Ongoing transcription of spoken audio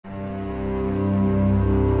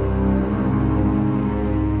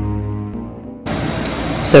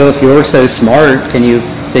So if you're so smart, can you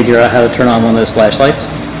figure out how to turn on one of those flashlights?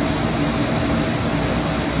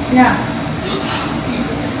 Yeah.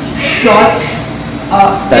 Shut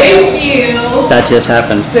up. Thank you. That just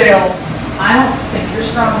happened. Dale, I don't think you're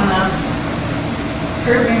strong enough.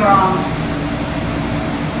 Prove me wrong.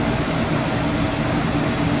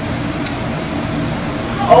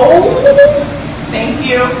 Oh, thank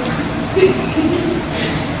you.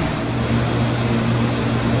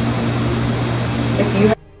 If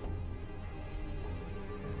you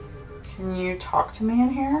can you talk to me in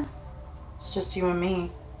here? It's just you and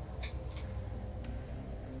me.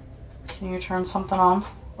 Can you turn something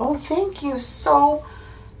off? Oh, thank you so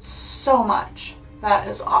much. That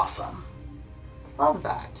is awesome. Love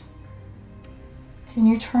that. Can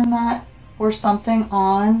you turn that or something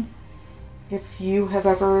on if you have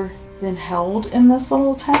ever been held in this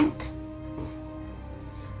little tank?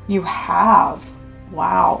 You have.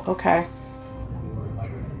 Wow, okay.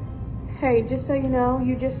 Hey, just so you know,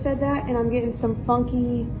 you just said that and I'm getting some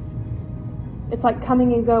funky, it's like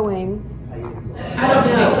coming and going. I don't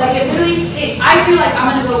know. Like, it literally, I feel like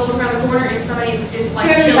I'm going to go look around the corner and somebody's just like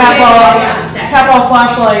chilling. Cap off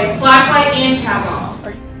flashlight. Flashlight and cap off.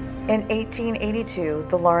 In 1882,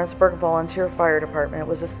 the Lawrenceburg Volunteer Fire Department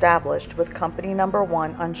was established with Company Number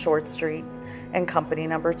 1 on Short Street and Company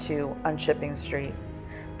Number 2 on Shipping Street.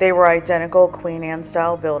 They were identical Queen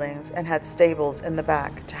Anne-style buildings and had stables in the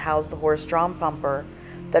back to house the horse-drawn pumper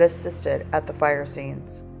that assisted at the fire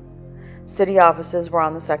scenes. City offices were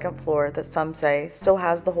on the second floor that some say still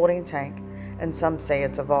has the holding tank and some say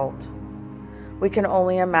it's a vault. We can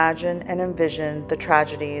only imagine and envision the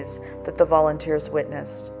tragedies that the volunteers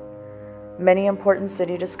witnessed. Many important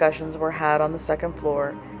city discussions were had on the second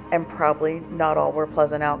floor, and probably not all were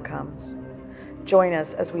pleasant outcomes. Join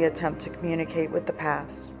us as we attempt to communicate with the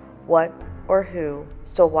past. What or who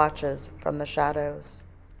still watches from the shadows?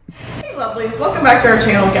 Hey lovelies, welcome back to our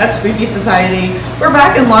channel, Get Spooky Society. We're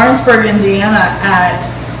back in Lawrenceburg, Indiana at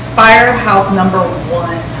Firehouse number 1.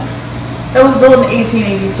 That was built in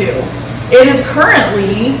 1882. It is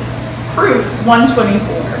currently proof 124,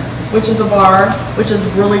 which is a bar, which is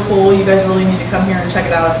really cool. You guys really need to come here and check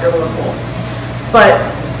it out if you're local. But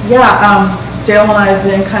yeah, Dale and I have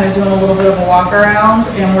been kind of doing a little bit of a walk around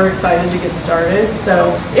and we're excited to get started.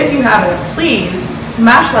 So if you haven't, please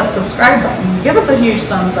smash that subscribe button. Give us a huge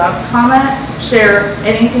thumbs up, comment, share,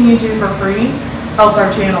 anything you do for free helps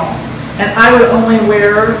our channel. And I would only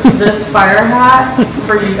wear this fire hat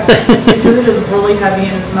for you guys because it is really heavy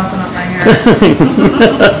and it's messing up my hair.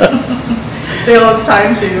 Dale, it's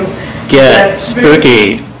time to get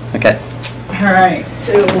spooky. Okay. All right,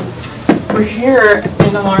 so we're here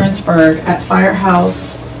in Lawrenceburg at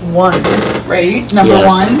Firehouse 1, right? Number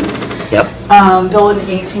Yes. 1. Yep. Built in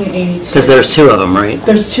 1882. Because there's 2 of them, right?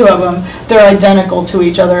 There's 2 of them. They're identical to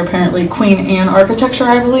each other, apparently. Queen Anne architecture,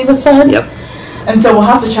 I believe it said. Yep. And so we'll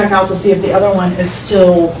have to check out to see if the other one is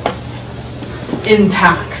still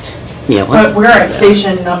intact. Yeah. But we're at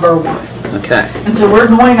station number 1. Okay. And so we're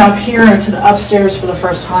going up here into the upstairs for the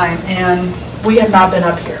first time, and we have not been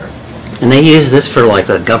up here. And they use this for like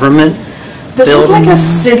a government This is building? like a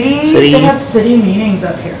city. City? They had city meetings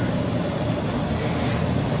up here.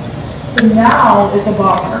 So now it's a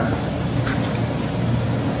bar.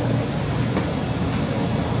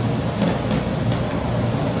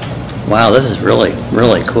 Wow, this is really,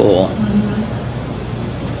 really cool. Mm-hmm.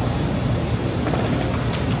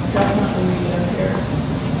 Definitely meet up here.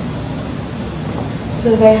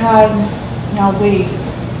 So they had, now wait,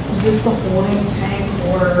 was this the holding tank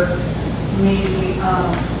or maybe,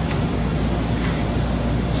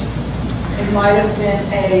 it might have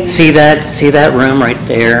been a... See that room right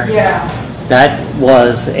there? Yeah. That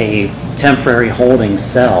was a temporary holding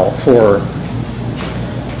cell for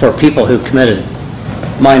people who committed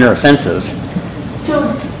minor offenses.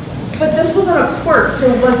 So, but this wasn't a court,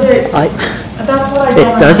 so was it... That's what I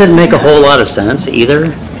don't It doesn't make a understand. whole lot of sense either,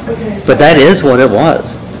 Okay, so but that is what it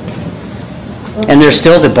was. And there's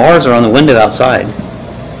still, the bars are on the window outside.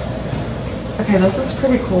 okay, this is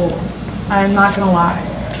pretty cool. I'm not gonna lie.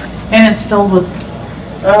 And it's filled with...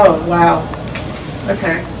 Oh, wow.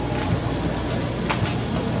 Okay.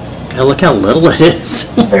 God, look how little it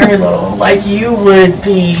is. It's very little. Like you would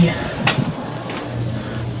be...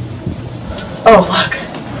 Oh, look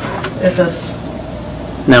at this.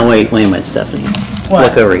 No, wait a minute, Stephanie. What?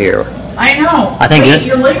 Look over here. I know. I think Wait,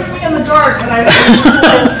 you're leaving me in the dark, and I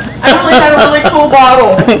really had a really cool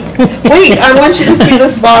bottle. Wait, I want you to see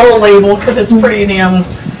this bottle label because it's pretty damn...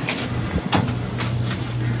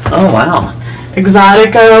 Oh, wow.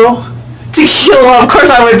 Exotico tequila. Of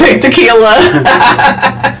course I would pick tequila.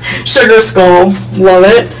 Sugar Skull. Love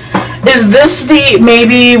it. Is this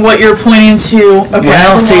maybe what you're pointing to? Okay,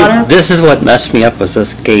 Well, see, this is what messed me up, was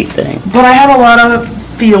this gate thing. but I have a lot of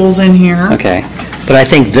feels in here. Okay, but I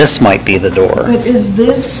think this might be the door. But is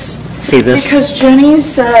this... See this? Because Jenny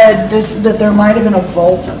said that there might have been a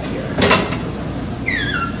vault up here.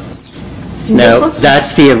 See, No, this looks...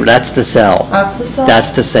 that's the cell. That's the cell? That's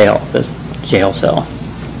the cell, the jail cell.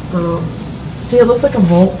 Oh. See, it looks like a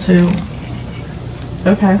vault, too.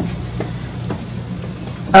 Okay.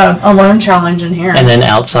 A learn challenge in here. And then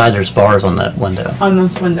outside there's bars on that window. On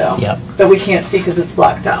this window. Yep. That we can't see because it's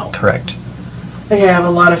blacked out. Correct. Okay, I have a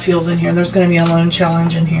lot of feels in here. There's going to be a learn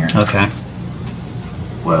challenge in here. Okay.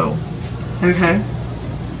 Whoa. Okay.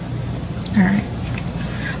 Alright.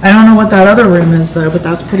 I don't know what that other room is, though, but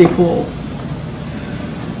that's pretty cool.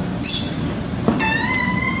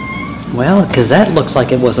 Well, because that looks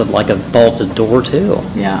like it was like a vaulted door, too.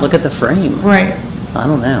 Yeah. Look at the frame. Right. I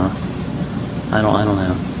don't know. I don't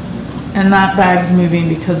know. And that bag's moving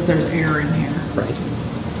because there's air in here. Right.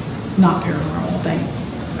 Not paranormal thing.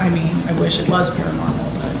 I mean, I wish it was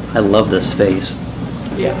paranormal, but... I love this space.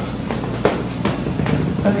 Yeah.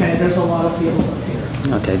 Okay, there's a lot of feels up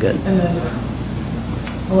here. Okay, good. And then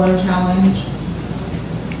a learn challenge.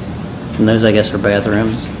 And those, I guess, are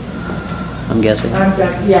bathrooms, I'm guessing. I'm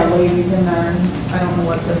guessing, yeah, ladies in there. I don't know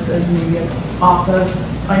what this is, maybe an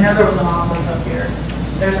office. I know there was an office up here.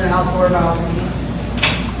 There's an outdoor balcony.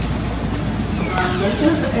 This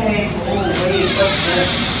is a, oh wait, what's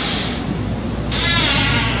this?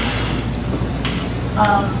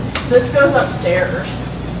 This goes upstairs.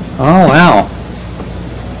 Oh, wow.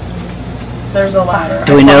 There's a ladder.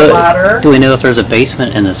 Do we know if there's a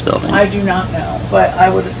basement in this building? I do not know, but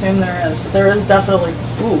I would assume there is. But there is definitely,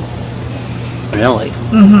 ooh. Really?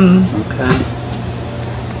 Mm-hmm.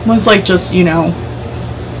 Okay. Looks like just, you know,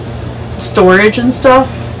 storage and stuff.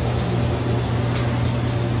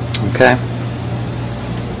 Okay.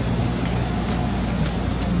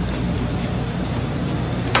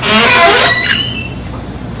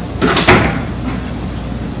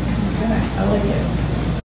 Okay, I like it.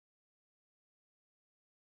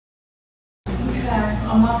 Okay,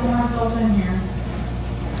 I'm locking myself in here.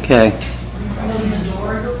 Okay. Closing the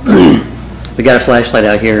door. We got a flashlight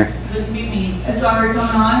out here. Couldn't be me. It's already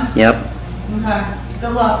coming on? Yep. Okay,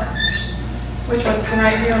 good luck. Which one? The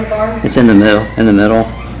right here on the bar? It's in the middle. In the middle.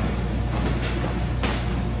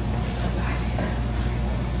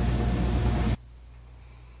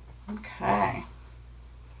 Okay.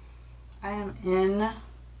 I am in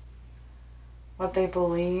what they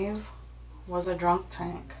believe was a drunk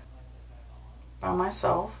tank by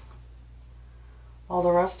myself, while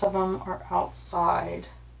the rest of them are outside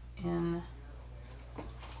in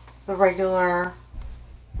the regular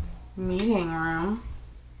meeting room.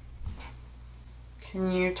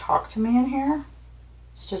 Can you talk to me in here?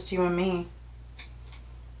 It's just you and me.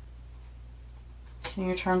 Can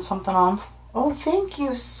you turn something on? Oh, thank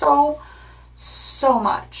you so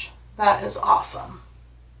much. That is awesome.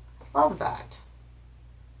 Love that.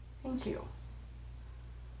 Thank you.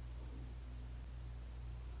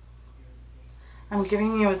 I'm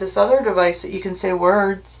giving you this other device that you can say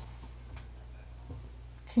words.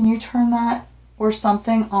 Can you turn that or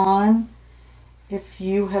something on if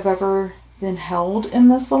you have ever been held in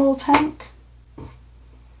this little tank?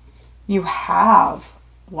 You have.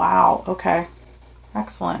 Wow. Okay.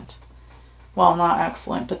 Excellent. Well, not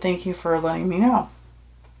excellent, but thank you for letting me know.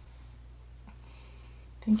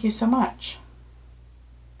 Thank you so much.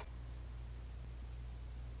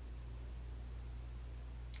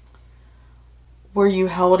 Were you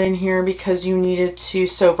held in here because you needed to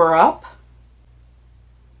sober up?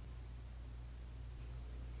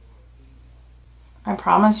 I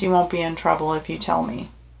promise you won't be in trouble if you tell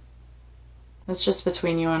me. It's just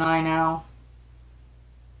between you and I now.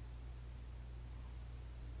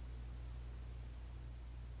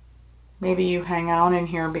 Maybe you hang out in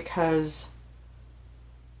here because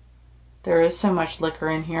there is so much liquor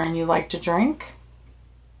in here and you like to drink.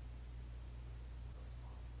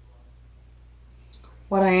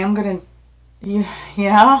 What I am gonna...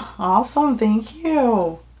 Yeah, awesome, thank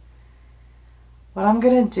you. What I'm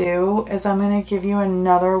gonna do is I'm gonna give you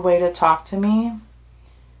another way to talk to me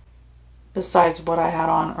besides what I had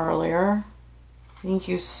on earlier. Thank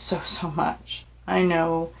you so much. I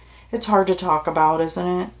know it's hard to talk about, isn't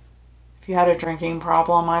it? If you had a drinking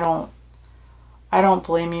problem, I don't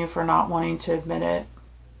blame you for not wanting to admit it.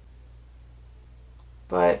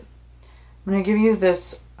 But I'm going to give you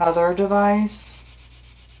this other device.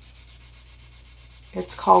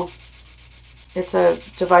 It's a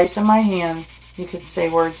device in my hand. You can say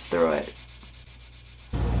words through it.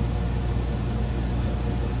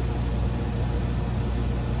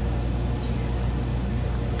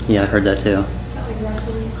 Yeah, I heard that too. Is that like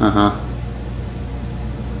rustling? Uh-huh.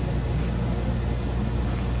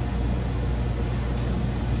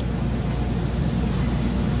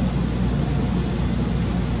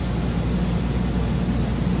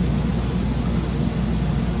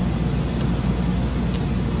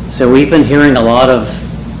 So we've been hearing a lot of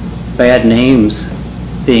bad names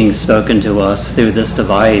being spoken to us through this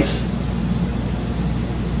device.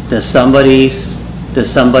 Does somebody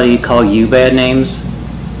call you bad names?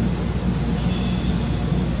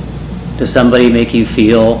 Does somebody make you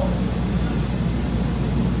feel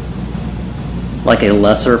like a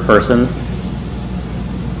lesser person?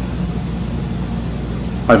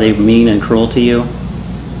 Are they mean and cruel to you?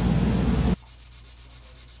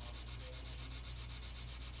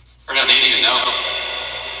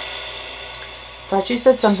 Thought you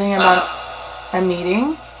said something about a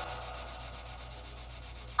meeting.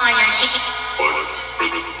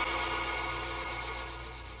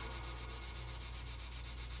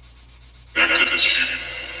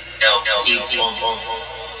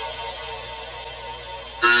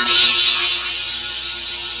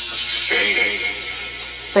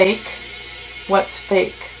 Fake? What's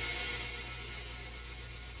fake?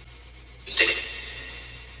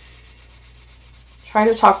 Try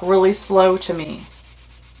to talk really slow to me.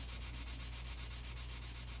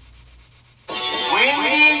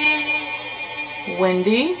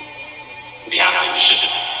 Windy?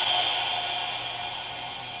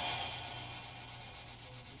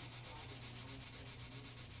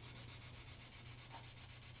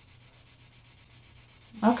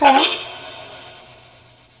 Okay.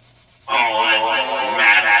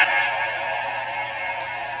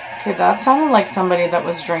 Okay, that sounded like somebody that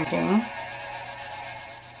was drinking.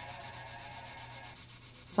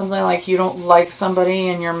 Something like you don't like somebody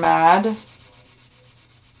and you're mad.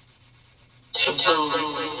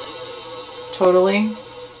 Totally.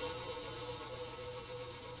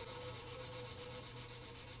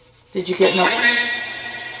 Did you get in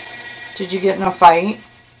a fight?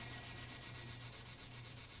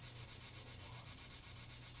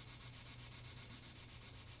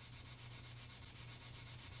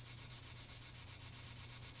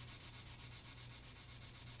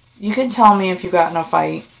 You can tell me if you got in a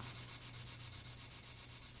fight.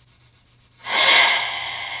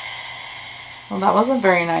 Well, that wasn't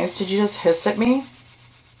very nice. Did you just hiss at me?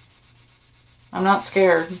 I'm not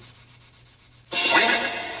scared.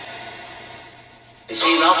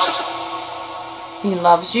 He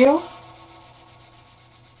loves you?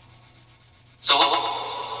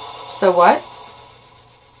 So what?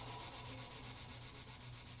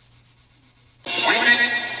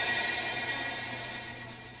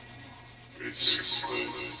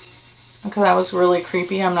 Okay, that was really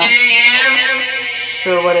creepy. I'm not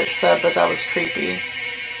sure what it said, but that was creepy.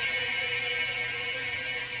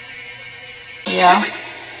 Yeah?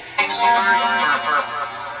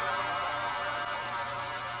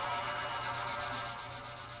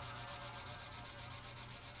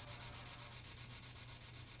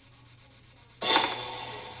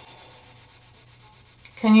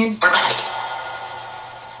 Can you...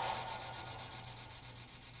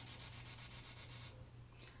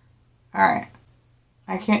 Alright.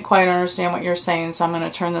 I can't quite understand what you're saying, so I'm going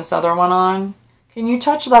to turn this other one on. Can you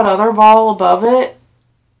touch that other ball above it?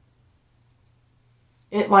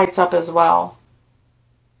 It lights up as well.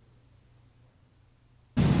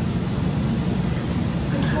 A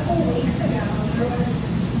couple weeks ago, there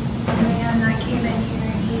was a man that came in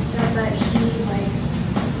here and he said that he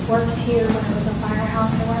worked here when it was a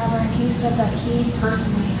firehouse or whatever, and he said that he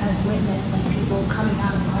personally had witnessed people coming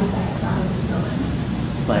out of body bags out of this building.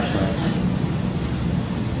 Flashlight.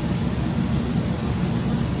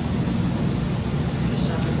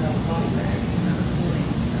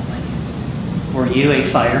 Were you a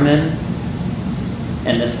fireman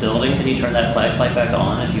in this building? Can you turn that flashlight back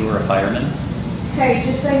on if you were a fireman? Hey,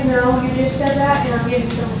 just so you know, you just said that and I'm getting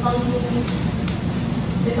some funky.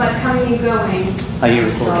 It's like coming and going. Are you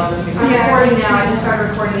recording? I'm recording now. I just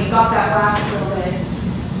started recording. You got that last little bit.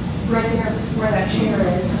 Right there where that chair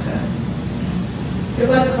is. Okay. It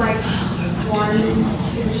wasn't like one,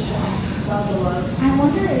 it was just like a bubble of. I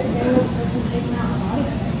wonder if they were the person taking out a body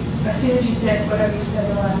bag. As soon as you said whatever you said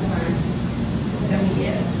the last time, it's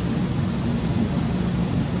immediate.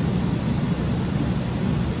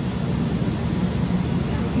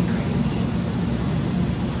 That would be crazy.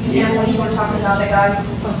 And when you were talking about the guy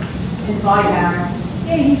in body bags.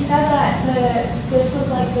 Yeah, he said that this was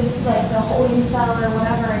the holding cell or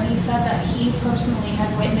whatever, and he said that he personally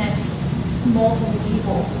had witnessed multiple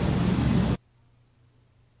people.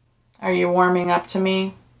 Are you warming up to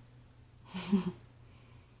me?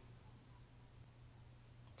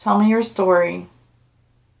 Tell me your story.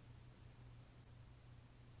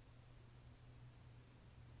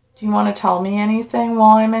 Do you want to tell me anything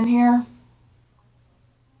while I'm in here?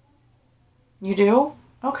 You do?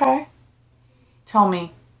 Okay. Tell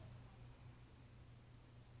me.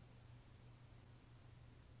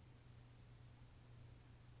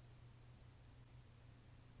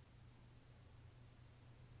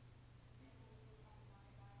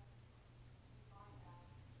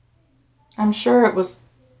 I'm sure it was,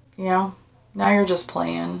 yeah. Now you're just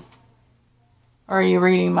playing. Or are you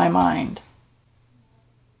reading my mind?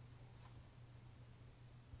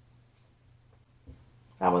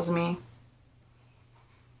 That was me.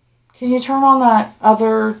 Can you turn on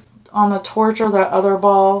on the torch or that other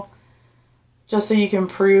ball, just so you can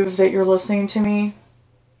prove that you're listening to me?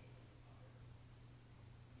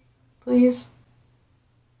 Please?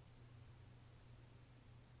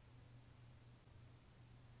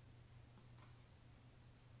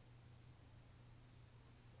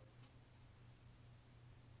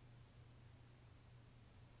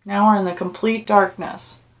 Now we're in the complete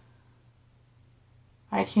darkness.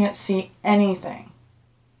 I can't see anything.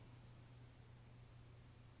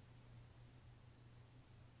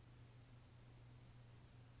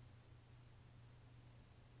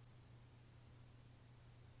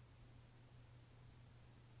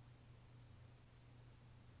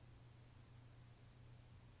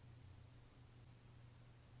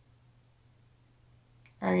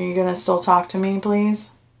 Are you going to still talk to me,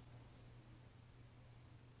 please?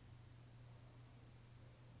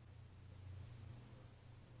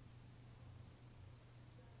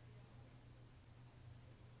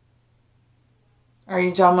 Are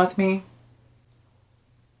you done with me?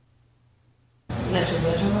 That's your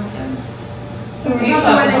bedroom, I guess. They You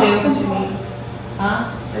stopped talking talking to? to me.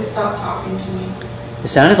 Huh? They stopped talking to me. It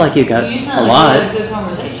sounded like you got You a sound like lot. you had a good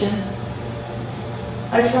conversation.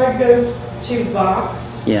 I tried goes to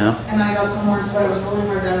Vox, Yeah. and I got some words, but it was really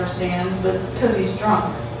hard to understand, but because he's drunk.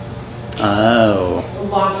 Oh.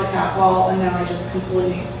 Logic at wall, and now I just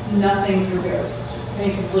completely, nothing through Ghost. And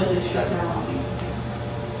he completely shut down on me.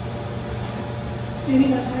 Maybe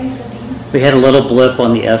that's why he said demon. We had a little blip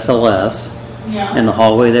on the SLS Yeah. in the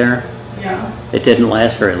hallway there. Yeah. It didn't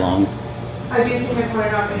last very long. I do think I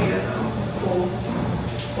tried out video though. Cool.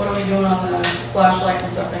 What are we doing on the flashlight and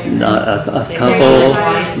stuff? Anyway? A They couple, take those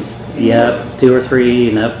lights. yeah, 2 or 3,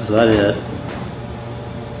 and that was about it.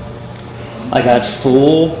 I got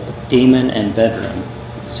full, demon, and bedroom.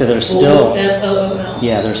 So they're still, F-O-O-L.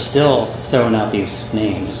 yeah, they're still throwing out these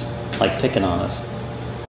names, like picking on us.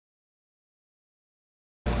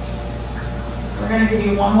 We're gonna give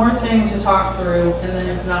you one more thing to talk through, and then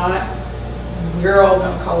if not, you're all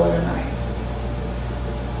gonna call it a night.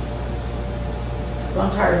 'Cause I'm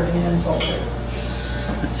tired of being insulted.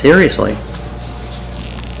 Seriously.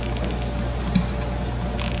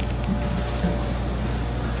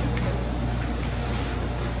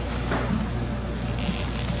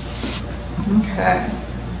 Okay.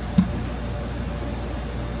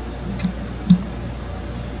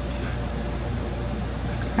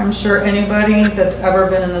 I'm sure anybody that's ever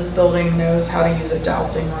been in this building knows how to use a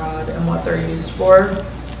dowsing rod and what they're used for.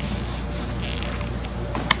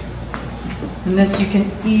 And this, you can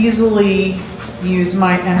easily use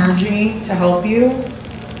my energy to help you.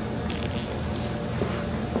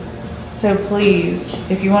 So please,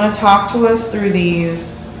 if you want to talk to us through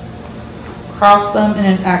these, cross them in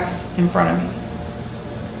an X in front of me.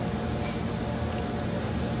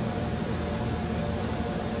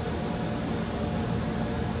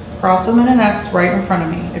 Cross them in an X right in front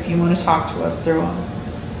of me if you want to talk to us through them.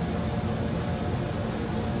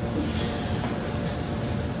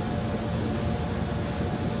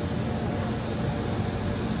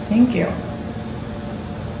 Thank you.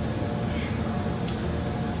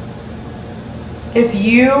 If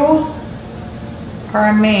you are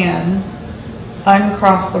a man,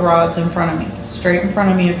 uncross the rods in front of me. Straight in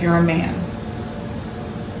front of me if you're a man.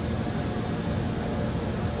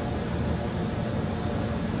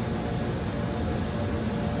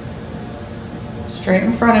 Straight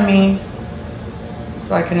in front of me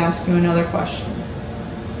so I can ask you another question.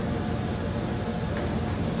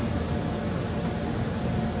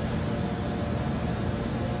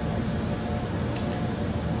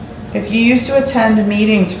 If you used to attend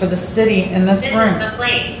meetings for the city in this room. This is the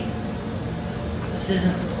place. This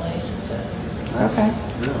isn't the place, it says.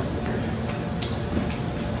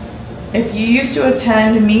 Okay. If you used to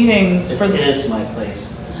attend meetings for the. This is my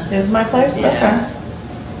place. Is my place? Yeah. Okay.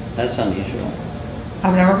 That's unusual.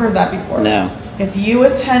 I've never heard that before. No. If you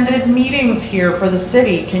attended meetings here for the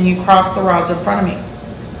city, can you cross the rods in front of me?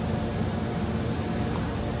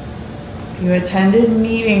 You attended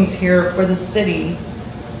meetings here for the city.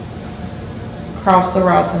 Cross the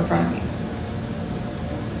rods in front of me.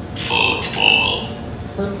 Football.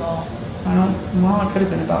 Football. Well, it could have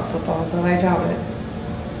been about football, but I doubt it.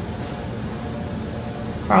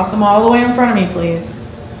 Cross them all the way in front of me, please.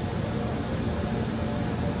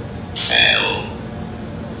 Cell.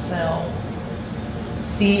 Cell.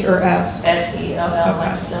 C or S? S-E-L-L, Okay.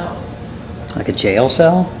 like cell. Like a jail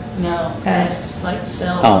cell? No, S. S, like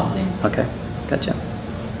cell Oh, something. okay, gotcha.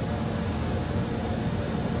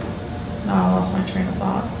 No, I lost my train of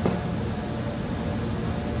thought.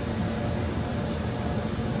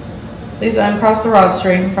 Please uncross the rod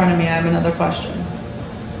straight in front of me. I have another question.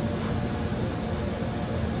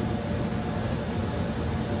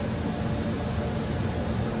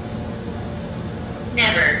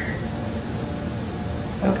 Never.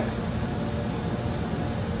 Okay.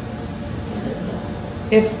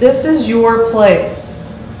 If this is your place,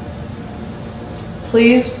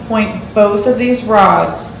 please point both of these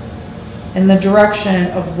rods in the direction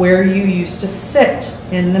of where you used to sit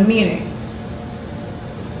in the meetings.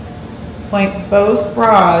 Point both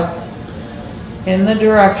rods in the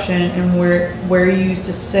direction and where you used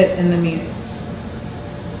to sit in the meetings.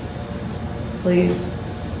 Please.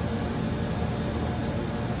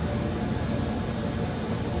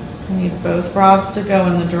 I need both rods to go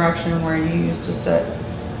in the direction where you used to sit.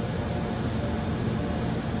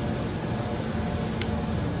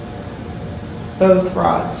 Both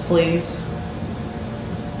rods, please.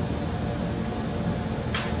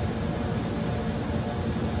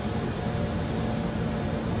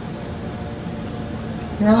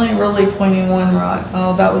 You're only really pointing one rod.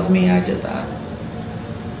 Oh, that was me. I did that.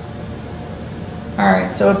 All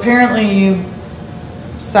right, so apparently you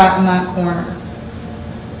sat in that corner.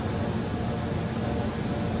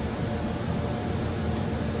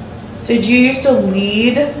 Did you used to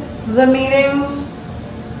lead the meetings?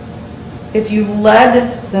 If you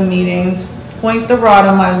led the meetings, point the rod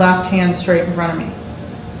on my left hand straight in front of me.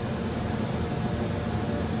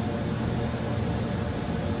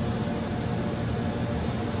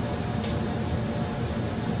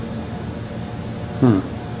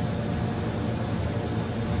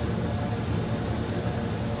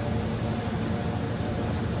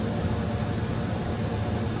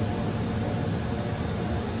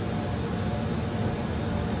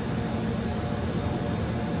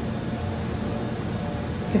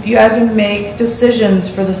 If you had to make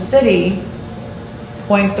decisions for the city,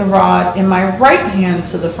 point the rod in my right hand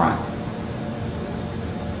to the front.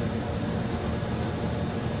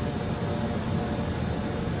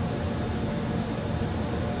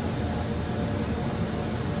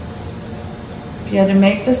 If you had to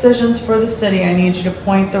make decisions for the city, I need you to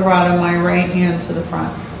point the rod in my right hand to the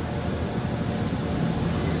front.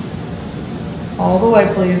 All the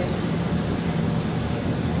way, please.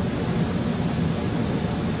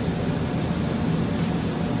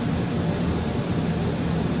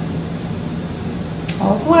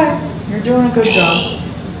 All the way. You're doing a good job.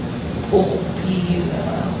 Pull,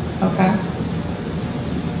 P-U-L-L. Okay.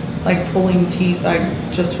 Like pulling teeth, I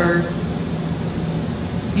just heard.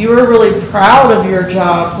 You were really proud of your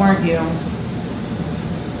job, weren't you?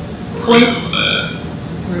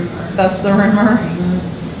 That's the rumor.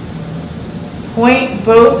 Point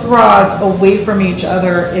both rods away from each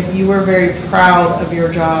other if you were very proud of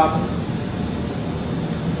your job.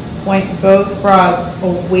 Point both rods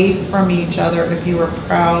away from each other if you were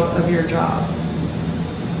proud of your job.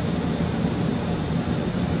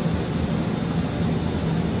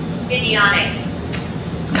 Idiotic.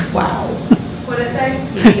 Wow. What did it say?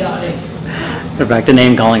 Idiotic. They're back to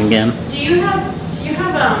name calling again. Do you have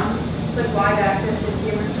like live access to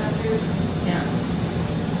camera sensors? Yeah.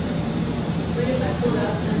 We just like pulled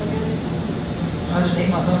up and look at it. I'll just take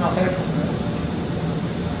my phone off airplane mode.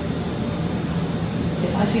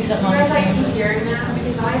 If I see something You on guys this like keep camera, hearing that?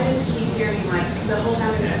 Because I just keep hearing like the whole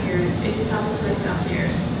time we've been up here, it just sounds like it's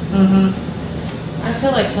downstairs. Mm-hmm. I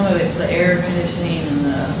feel like some of it's the air conditioning and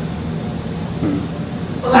the.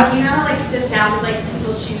 Well, like, you know how like the sound of like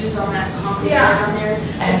people's shoes on that concrete down there?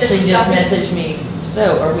 Ashley just messaged me.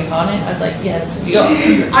 So, are we haunted? I was like, yes, we are.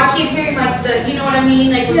 I keep hearing like the, you know what I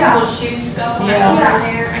mean? Like when people's shoes scuff on Yeah. down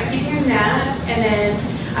there. I keep hearing that, and then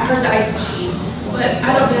I heard the ice machine. But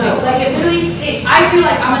I don't know. Like it literally, I feel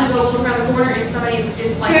like I'm gonna go look around the corner and somebody's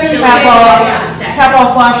just like chilling Cap on the off, steps. cap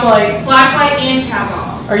off flashlight. Flashlight and cap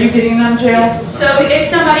off. Are you getting them, Jail? So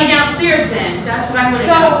it's somebody downstairs then. That's what I'm gonna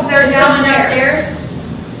So know. they're Is someone downstairs?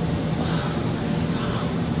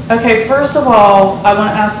 Okay, first of all, I want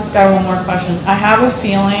to ask this guy one more question. I have a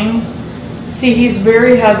feeling, see, he's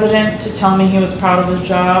very hesitant to tell me he was proud of his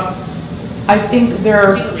job. I think there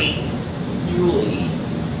are, Julie. Julie.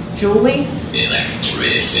 Julie?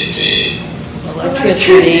 Electricity.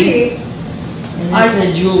 Electricity. And this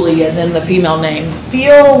is Julie, as in the female name.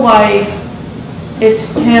 Feel like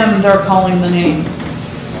it's him they're calling the names.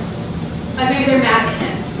 Like maybe they're mad at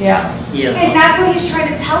him. Yeah. Yeah. And that's what he's trying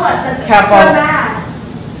to tell us, that Capo. they're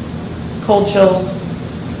mad. Cold chills.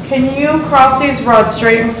 Can you cross these rods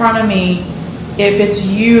straight in front of me if it's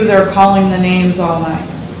you they're calling the names all night?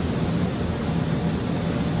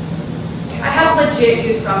 I have legit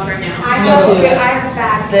goosebumps right now. I Me know, too. I have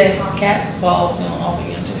bad The goosebumps. cat balls, I'll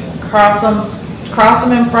begin to. Cross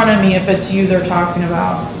them in front of me if it's you they're talking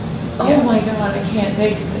about. Oh Yes. my god, I can't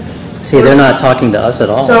take this. See, they're not talking to us at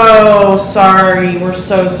all. So sorry. We're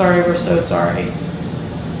so sorry. We're so sorry.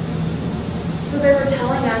 So they were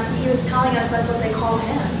telling us, he was telling us that's what they call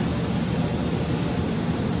him.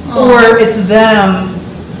 Or it's them.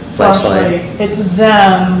 Flashlight. It's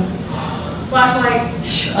them. Flashlight.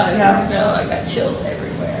 I don't know, I got chills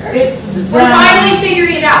everywhere. It's We're them. finally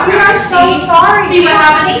figuring it out. We are so sorry. See what We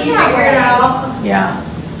happens think when you that figure it way. out. Yeah,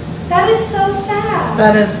 That is so sad.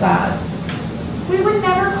 that is sad. We would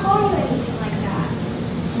never call you anything like that.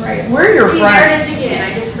 Right. We're your See, there it is friends.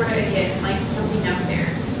 again. I just heard it again, like something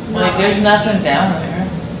downstairs. Like, there's nothing down there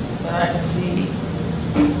that I can see.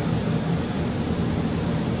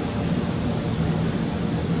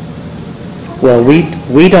 Well,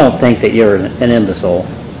 we don't think that you're an imbecile,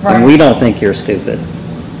 Right. and we don't think you're stupid.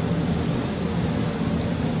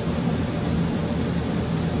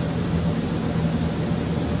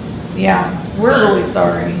 Yeah, we're really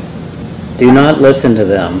sorry. Do not listen to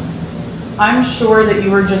them. I'm sure that you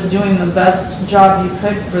were just doing the best job you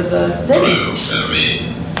could for the city. Grocery.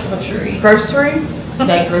 Grocery. Grocery?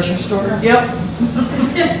 That grocery store? Yep.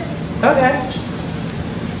 Okay.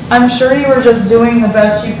 I'm sure you were just doing the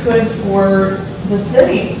best you could for the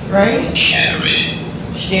city, right? Sherry.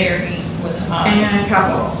 Sherry with an I. And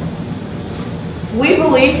capital. We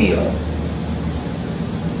believe you.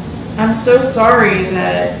 I'm so sorry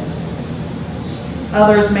that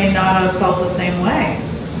others may not have felt the same way.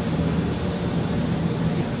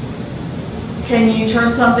 Can you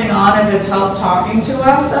turn something on if it's helped talking to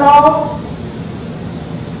us at all?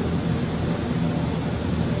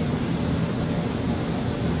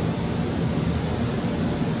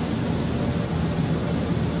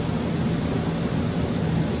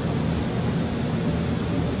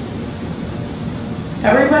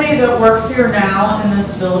 Everybody that works here now in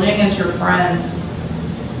this building is your friend.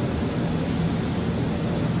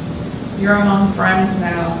 You're among friends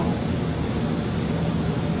now.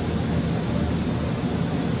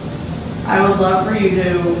 I would love for you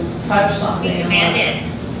to touch something. We command it.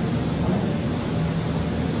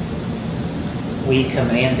 We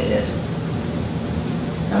command it.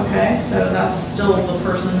 Okay, so that's still the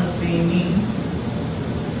person that's being mean.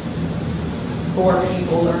 Or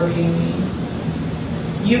people that are being mean.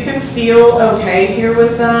 You can feel okay here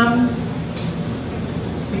with them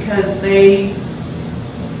because they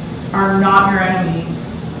are not your enemy.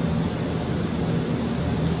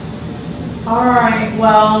 Alright,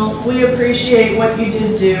 well, we appreciate what you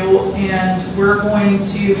did do, and we're going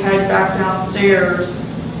to head back downstairs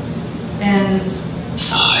and...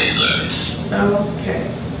 Silence. Okay.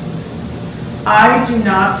 I do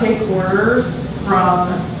not take orders from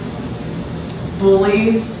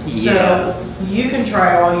bullies, Yeah. so you can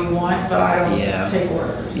try all you want, but I don't Yeah. take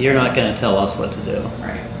orders. You're not going to tell us what to do.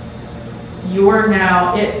 Right. You're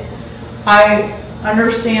now, I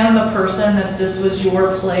understand the person that this was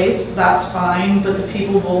your place, that's fine, but the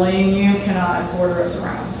people bullying you cannot order us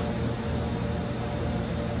around.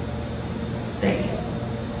 Thank you.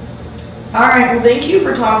 All right, well, thank you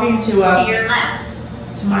for talking to us. To your left.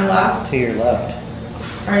 To my left? To your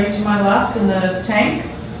left. Are you to my left in the tank?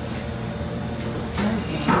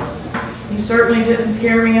 You certainly didn't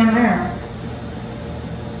scare me in there.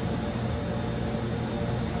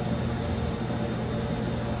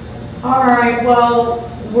 All right, well,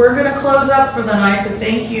 we're going to close up for the night, but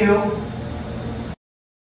thank you.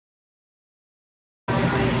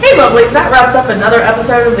 Hey, lovelies, that wraps up another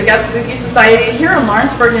episode of the Get Spooky Society here in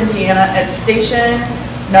Lawrenceburg, Indiana at station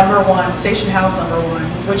number 1, station house number 1,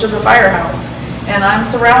 which is a firehouse. And I'm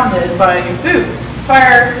surrounded by boots,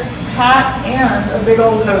 fire hat, and a big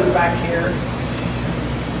old hose back here.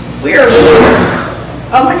 We are really...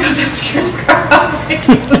 Oh my god, that scared the crap out of me.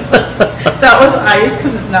 That was ice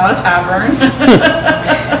because it's now a tavern.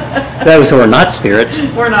 Those who are not spirits.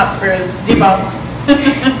 We're not spirits, debunked.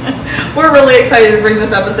 We're really excited to bring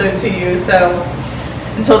this episode to you, so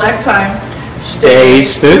until next time, Stay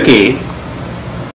spooky.